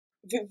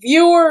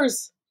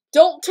Viewers,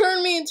 don't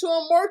turn me into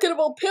a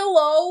marketable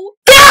pillow!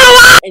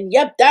 And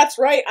yep, that's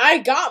right, I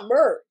got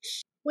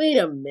merch! Wait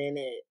a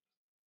minute.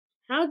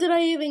 How did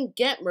I even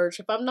get merch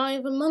if I'm not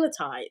even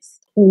monetized?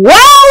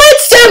 Well,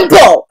 it's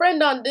simple! A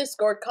friend on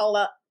Discord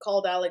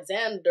called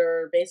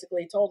Alexander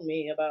basically told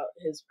me about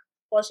his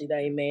plushie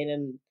that he made,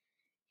 and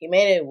he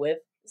made it with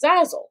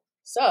Zazzle.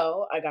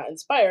 So I got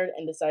inspired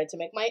and decided to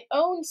make my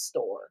own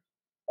store.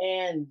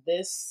 And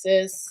this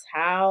is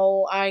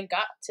how I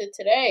got to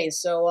today.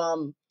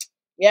 So,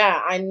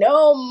 yeah, I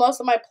know most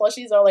of my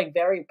plushies are like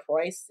very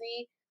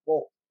pricey.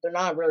 Well, they're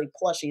not really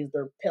plushies,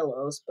 they're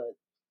pillows, but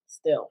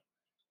still.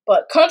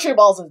 But Country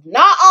Balls is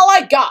not all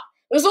I got.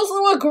 There's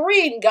also a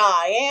green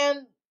guy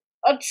and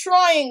a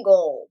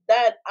triangle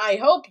that I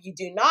hope you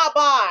do not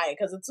buy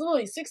because it's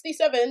only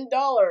 $67.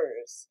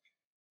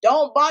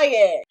 Don't buy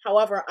it.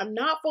 However, I'm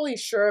not fully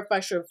sure if I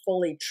should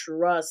fully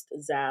trust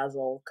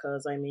Zazzle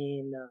because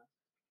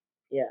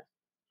yeah.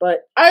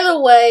 But either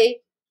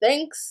way,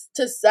 thanks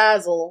to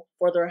Zazzle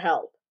for their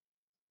help.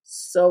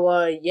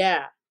 So,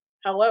 yeah.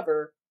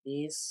 However,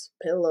 these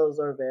pillows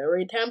are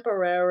very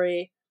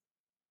temporary.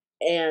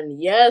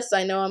 And yes,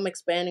 I know I'm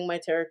expanding my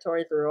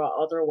territory through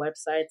other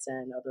websites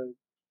and other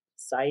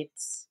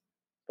sites,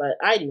 but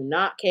I do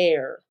not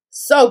care.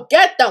 So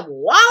get them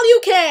while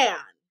you can!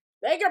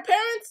 Beg your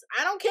parents?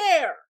 I don't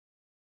care!